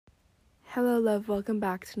Hello, love. Welcome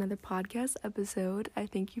back to another podcast episode. I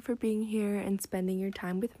thank you for being here and spending your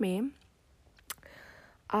time with me.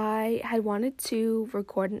 I had wanted to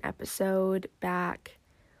record an episode back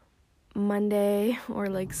Monday or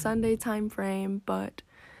Sunday time frame, but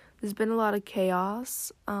there's been a lot of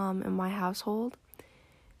chaos in my household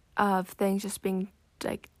of things just being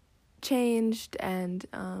changed and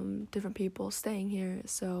different people staying here.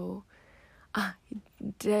 So I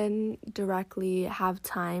didn't directly have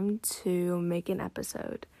time to make an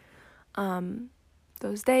episode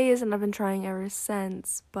those days, and I've been trying ever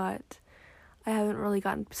since, but I haven't really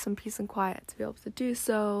gotten some peace and quiet to be able to do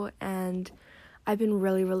so, and I've been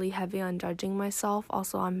really, really heavy on judging myself.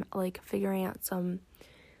 Also, I'm figuring out some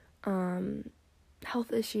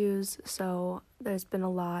health issues, so there's been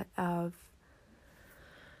a lot of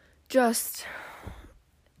just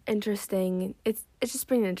interesting. It's just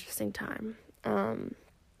been an interesting time.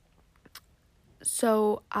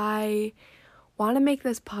 So I want to make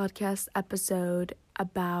this podcast episode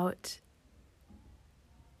about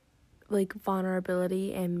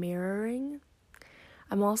vulnerability and mirroring.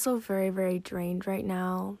 I'm also very, very drained right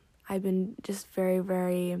now. I've been just very,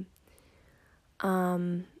 very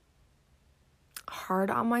hard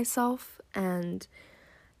on myself and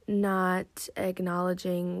not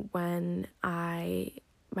acknowledging when my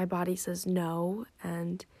body says no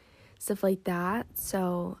and stuff like that.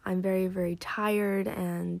 So I'm very, very tired,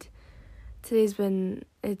 and it's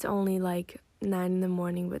only 9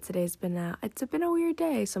 a.m, but it's been a weird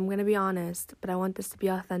day, so I'm gonna be honest, but I want this to be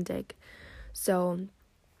authentic. So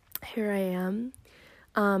here I am.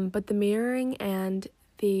 But the mirroring and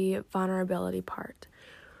the vulnerability part.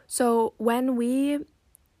 So when we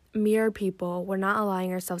mirror people, we're not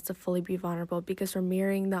allowing ourselves to fully be vulnerable because we're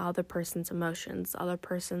mirroring the other person's emotions, the other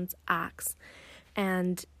person's acts.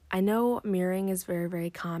 And I know mirroring is very, very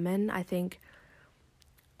common, I think,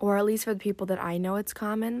 or at least for the people that I know, it's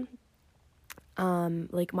common. Me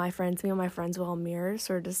and my friends will all mirror,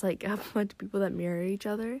 so we're just a bunch of people that mirror each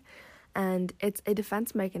other. And it's a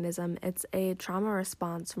defense mechanism. It's a trauma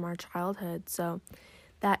response from our childhood. So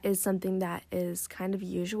that is something that is kind of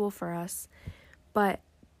usual for us. But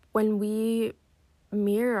when we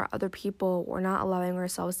mirror other people, we're not allowing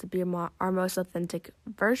ourselves to be our most authentic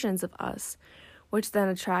versions of us, which then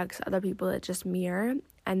attracts other people that just mirror.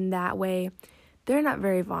 And that way, they're not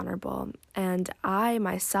very vulnerable. And I,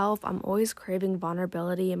 myself, I'm always craving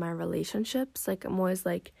vulnerability in my relationships. I'm always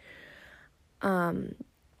I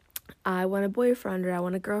want a boyfriend or I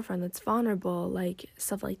want a girlfriend that's vulnerable,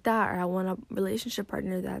 stuff like that. Or I want a relationship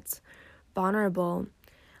partner that's vulnerable.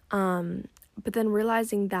 But then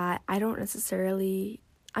realizing that I'm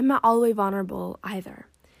not all the way vulnerable either.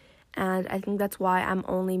 And I think that's why I'm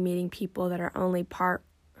only meeting people that are only part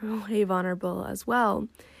way vulnerable as well,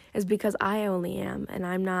 is because I only am, and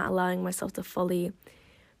I'm not allowing myself to fully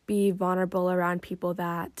be vulnerable around people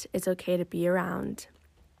that it's okay to be around.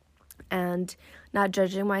 And not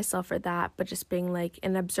judging myself for that, but just being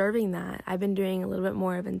and observing that. I've been doing a little bit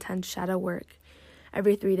more of intense shadow work.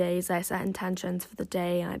 Every 3 days, I set intentions for the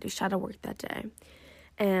day, and I do shadow work that day.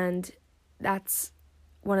 And that's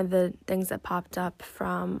one of the things that popped up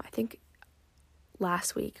from, I think,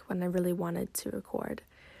 last week when I really wanted to record.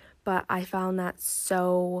 But I found that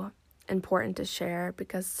so important to share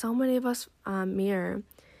because so many of us mirror,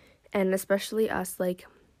 and especially us,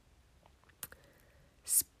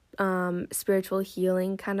 spiritual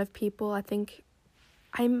healing kind of people. I think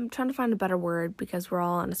I'm trying to find a better word because we're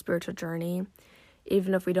all on a spiritual journey,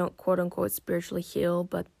 even if we don't quote unquote spiritually heal,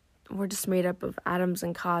 but we're just made up of atoms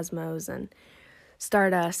and cosmos and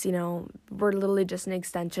stardust. We're literally just an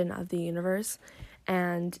extension of the universe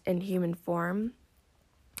and in human form.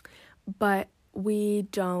 But we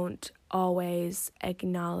don't always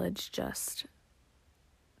acknowledge just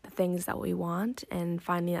the things that we want and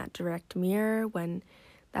finding that direct mirror when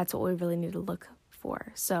that's what we really need to look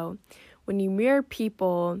for. So when you mirror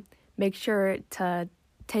people, make sure to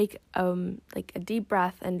take a deep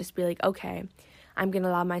breath and just be okay, I'm going to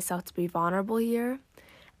allow myself to be vulnerable here,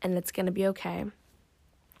 and it's going to be okay.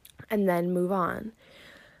 And then move on.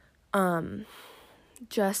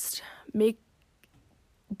 Just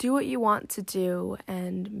do what you want to do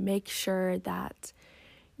and make sure that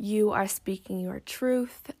you are speaking your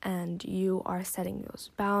truth and you are setting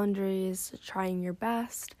those boundaries, trying your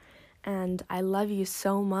best. And I love you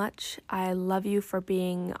so much. I love you for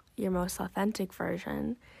being your most authentic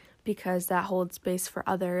version because that holds space for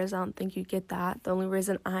others. I don't think you get that. The only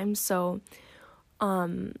reason I'm so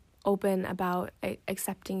open about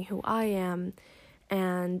accepting who I am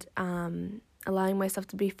and allowing myself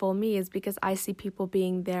to be full me is because I see people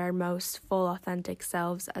being their most full authentic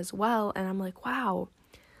selves as well, and I'm wow,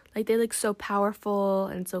 Like, they look so powerful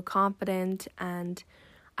and so confident, and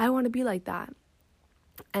I want to be like that.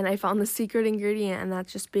 And I found the secret ingredient, and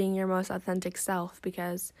that's just being your most authentic self,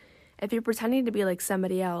 because if you're pretending to be like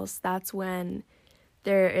somebody else, that's when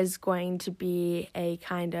there is going to be a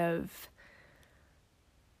kind of,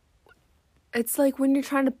 it's like when you're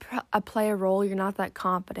trying to play a role, you're not that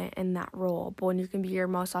confident in that role. But when you can be your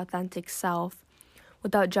most authentic self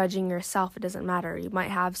without judging yourself, it doesn't matter. You might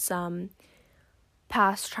have some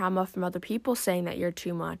past trauma from other people saying that you're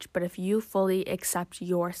too much, but if you fully accept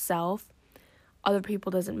yourself, other people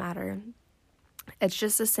doesn't matter. It's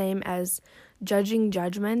just the same as judging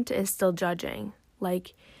judgment is still judging.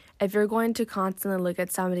 Like, if you're going to constantly look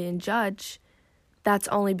at somebody and judge, that's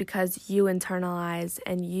only because you internalize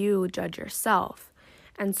and you judge yourself.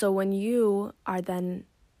 And so when you are then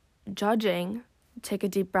judging, take a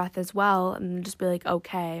deep breath as well and just be like,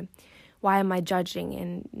 okay, why am I judging?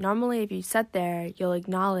 And normally if you sit there, you'll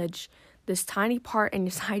acknowledge this tiny part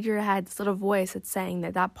inside your head, this little voice that's saying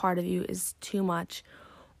that part of you is too much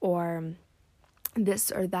or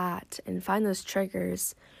this or that, and find those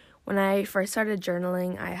triggers. When I first started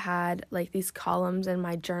journaling, I had like these columns in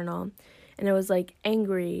my journal, and it was like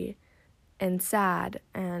angry and sad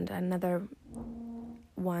and another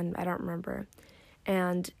one, I don't remember.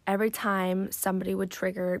 And every time somebody would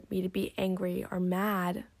trigger me to be angry or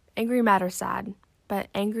mad, angry, mad, or sad, but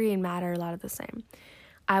angry and mad are a lot of the same,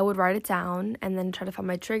 I would write it down and then try to find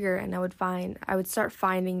my trigger, and I would start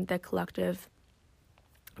finding the collective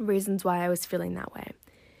reasons why I was feeling that way.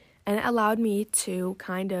 And it allowed me to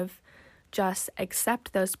kind of just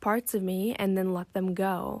accept those parts of me and then let them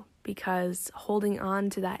go, because holding on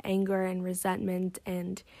to that anger and resentment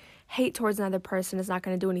and hate towards another person is not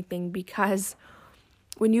going to do anything, because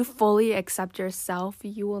when you fully accept yourself,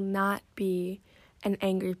 you will not be an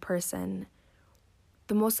angry person.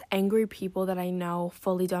 The most angry people that I know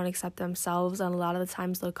fully don't accept themselves, and a lot of the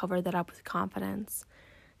times they'll cover that up with confidence.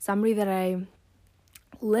 Somebody that I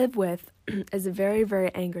live with is a very,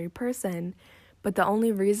 very angry person, but the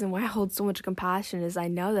only reason why I hold so much compassion is I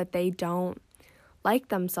know that they don't like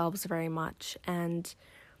themselves very much. And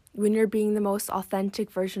when you're being the most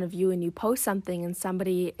authentic version of you and you post something and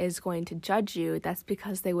somebody is going to judge you, that's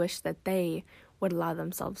because they wish that they would allow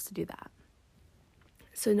themselves to do that.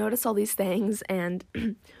 So notice all these things and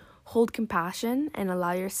hold compassion and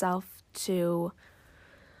allow yourself to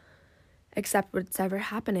accept what's ever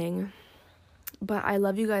happening. But I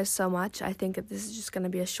love you guys so much. I think that this is just going to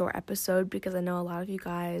be a short episode because I know a lot of you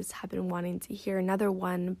guys have been wanting to hear another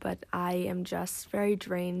one, but I am just very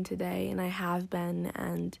drained today, and I have been,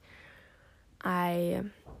 and we're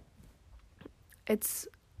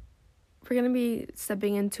going to be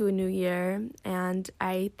stepping into a new year, and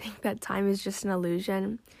I think that time is just an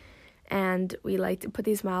illusion, and we like to put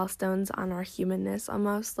these milestones on our humanness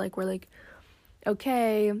almost, like we're like,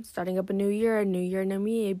 okay, starting up a new year, new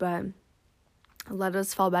me, but let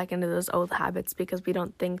us fall back into those old habits because we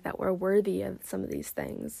don't think that we're worthy of some of these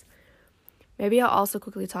things. Maybe I'll also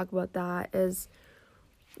quickly talk about that is,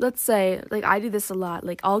 let's say, like I do this a lot,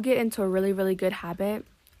 like I'll get into a really, really good habit.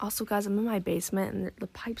 Also, guys, I'm in my basement and the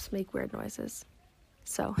pipes make weird noises.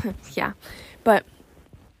 So, yeah. But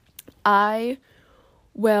I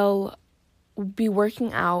will be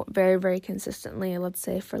working out very, very consistently, let's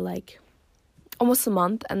say for like almost a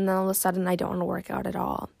month, and then all of a sudden I don't want to work out at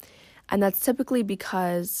all. And that's typically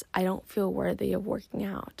because I don't feel worthy of working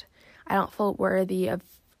out. I don't feel worthy of,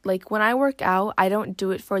 like, when I work out, I don't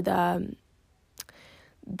do it for the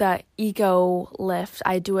ego lift.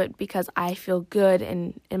 I do it because I feel good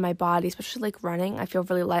in my body, especially like running. I feel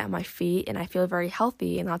really light on my feet and I feel very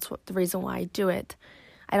healthy, and that's the reason why I do it.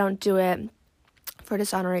 I don't do it for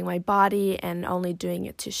dishonoring my body and only doing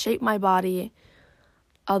it to shape my body.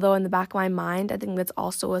 Although in the back of my mind, I think that's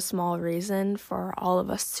also a small reason for all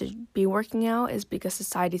of us to be working out, is because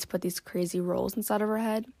society's put these crazy rules inside of our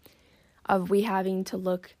head of we having to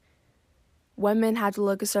look, women have to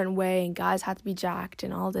look a certain way and guys have to be jacked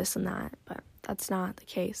and all this and that, but that's not the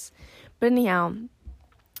case. But anyhow,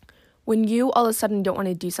 when you all of a sudden don't want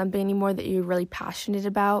to do something anymore that you're really passionate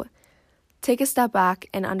about, take a step back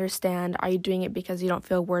and understand, are you doing it because you don't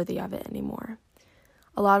feel worthy of it anymore?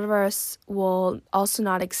 A lot of us will also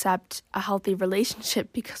not accept a healthy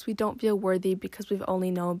relationship because we don't feel worthy, because we've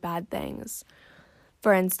only known bad things.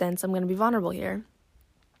 For instance, I'm going to be vulnerable here.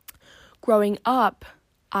 Growing up,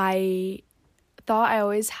 I thought I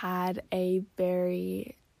always had a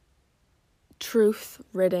very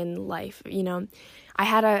truth-ridden life, you know.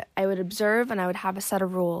 I would observe and I would have a set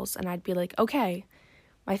of rules, and I'd be like, okay,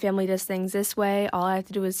 my family does things this way, all I have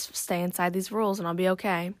to do is stay inside these rules and I'll be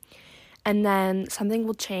okay. and then something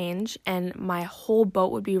will change and my whole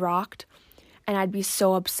boat would be rocked, and I'd be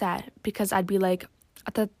so upset because I'd be like,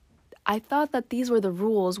 I thought that these were the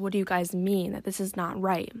rules. What do you guys mean that this is not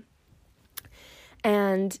right?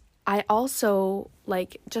 And I also,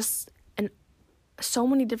 like, just in so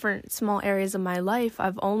many different small areas of my life,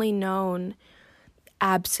 I've only known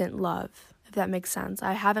absent love, if that makes sense.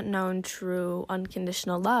 I haven't known true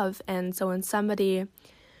unconditional love. And so when somebody,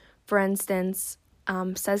 for instance,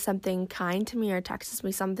 says something kind to me or texts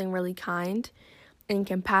me something really kind and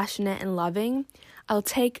compassionate and loving, I'll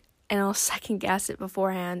take and I'll second guess it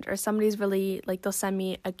beforehand. Or somebody's really, like, they'll send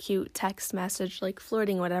me a cute text message, like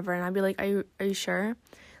flirting, whatever, and I'll be like, are you sure?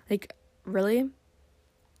 Like, really?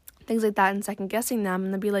 Things like that, and second guessing them,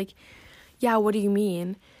 and they'll be like, yeah, what do you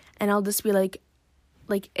mean? And I'll just be like,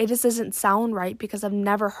 it just doesn't sound right because I've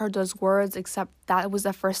never heard those words, except that was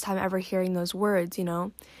the first time ever hearing those words, you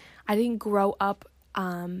know? I didn't grow up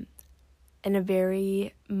in a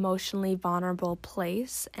very emotionally vulnerable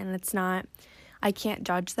place, and I can't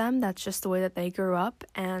judge them. That's just the way that they grew up,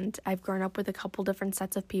 and I've grown up with a couple different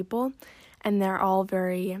sets of people, and they're all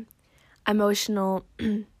very emotionally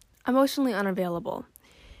unavailable,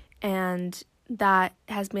 and that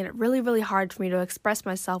has made it really, really hard for me to express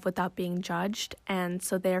myself without being judged, and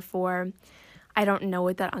so therefore, I don't know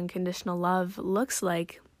what that unconditional love looks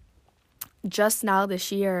like. Just now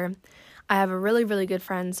this year, I have a really, really good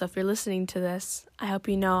friend, so if you're listening to this, I hope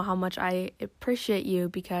you know how much I appreciate you,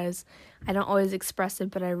 because I don't always express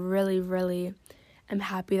it, but I really, really am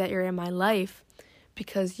happy that you're in my life,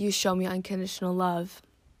 because you show me unconditional love.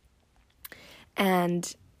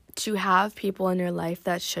 And to have people in your life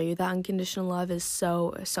that show you that unconditional love is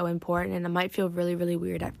so, so important, and it might feel really, really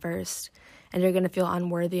weird at first, and you're going to feel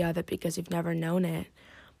unworthy of it because you've never known it,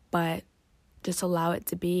 but just allow it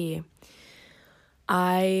to be.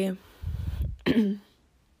 Guys,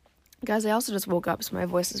 I also just woke up, so my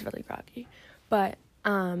voice is really groggy, but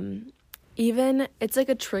even it's like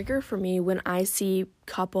a trigger for me when I see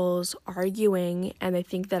couples arguing and they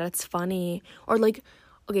think that it's funny, or like,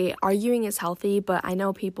 okay, arguing is healthy, but I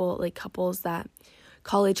know people, like couples that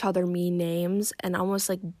call each other mean names and almost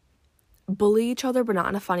like bully each other, but not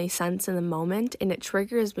in a funny sense in the moment, and it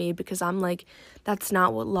triggers me because I'm like, that's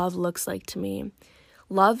not what love looks like to me.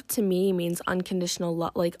 Love to me means unconditional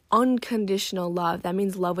love, like unconditional love. That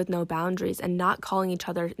means love with no boundaries and not calling each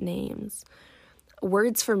other names.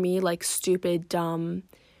 Words for me, like stupid, dumb,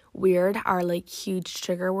 weird, are like huge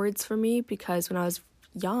trigger words for me, because when I was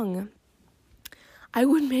young, I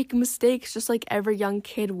would make mistakes just like every young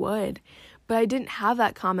kid would, but I didn't have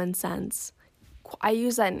that common sense. I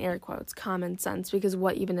use that in air quotes, common sense, because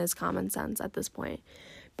what even is common sense at this point?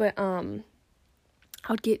 But I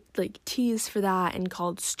would get like teased for that and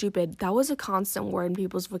called stupid. That was a constant word in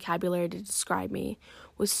people's vocabulary to describe me,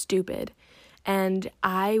 was stupid. And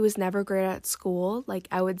I was never great at school. Like,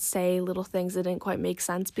 I would say little things that didn't quite make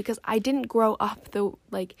sense because I didn't grow up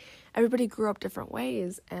like everybody grew up different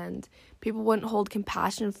ways, and people wouldn't hold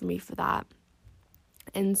compassion for me for that.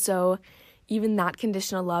 And so even that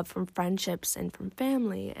conditional love from friendships and from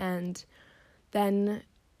family, and then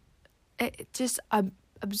it just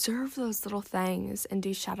observe those little things and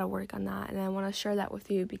do shadow work on that. And I want to share that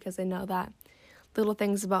with you because I know that little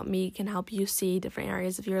things about me can help you see different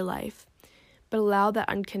areas of your life. But allow that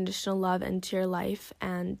unconditional love into your life,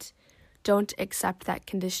 and don't accept that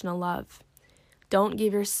conditional love. Don't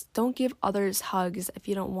give others hugs if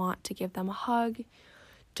you don't want to give them a hug.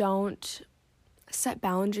 Don't set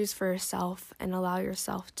boundaries for yourself and allow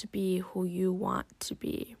yourself to be who you want to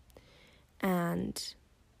be. And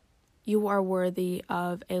you are worthy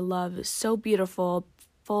of a love so beautiful,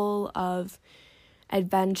 full of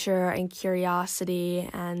adventure and curiosity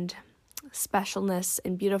and specialness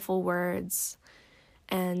and beautiful words.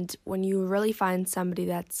 And when you really find somebody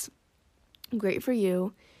that's great for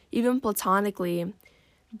you, even platonically,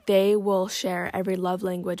 they will share every love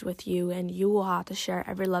language with you, and you will have to share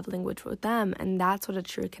every love language with them. And that's what a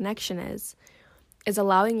true connection is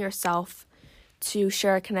allowing yourself to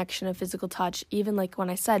share a connection of physical touch, even like when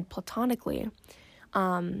I said platonically.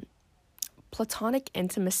 Platonic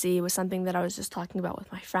intimacy was something that I was just talking about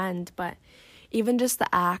with my friend, but even just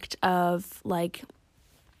the act of like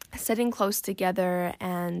sitting close together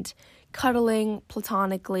and cuddling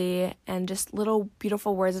platonically, and just little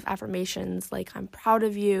beautiful words of affirmations like, I'm proud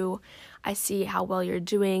of you, I see how well you're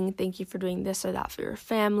doing, thank you for doing this or that for your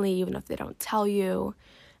family, even if they don't tell you.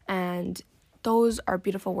 And those are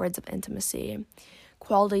beautiful words of intimacy.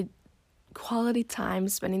 Quality time,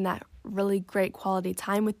 spending that really great quality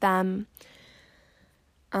time with them.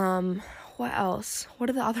 What else? What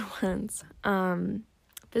are the other ones?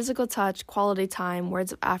 Physical touch, quality time,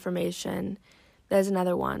 words of affirmation. There's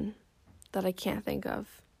another one that I can't think of.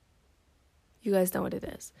 You guys know what it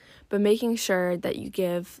is. But making sure that you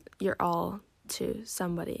give your all to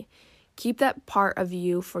somebody. Keep that part of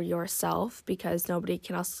you for yourself, because nobody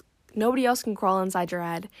else can crawl inside your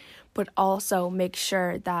head. But also make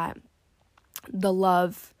sure that the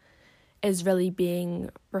love is really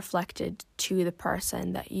being reflected to the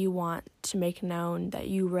person that you want to make known that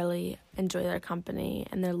you really enjoy their company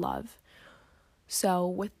and their love. So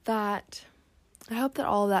with that, I hope that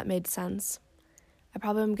all of that made sense. I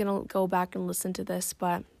probably am going to go back and listen to this,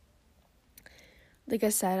 but like I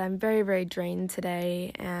said, I'm very, very drained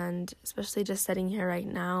today, and especially just sitting here right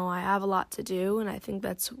now, I have a lot to do, and I think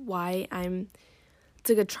that's why it's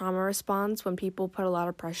like a trauma response. When people put a lot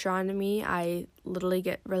of pressure onto me, I literally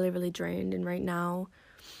get really, really drained, and right now,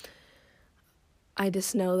 I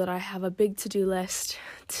just know that I have a big to-do list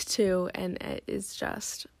to do, and it is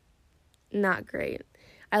just not great.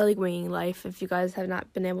 I like winging life. If you guys have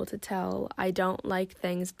not been able to tell, I don't like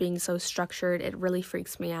things being so structured. It really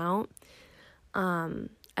freaks me out.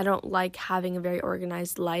 I don't like having a very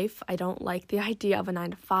organized life. I don't like the idea of a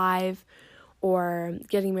 9-to-5 or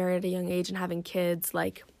getting married at a young age and having kids,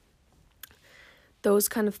 like those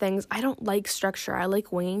kind of things. I don't like structure. I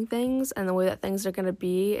like winging things, and the way that things are going to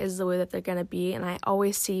be is the way that they're going to be, and I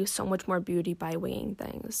always see so much more beauty by winging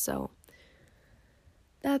things. So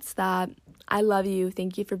that's that. I love you.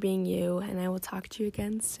 Thank you for being you, and I will talk to you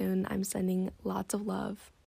again soon. I'm sending lots of love.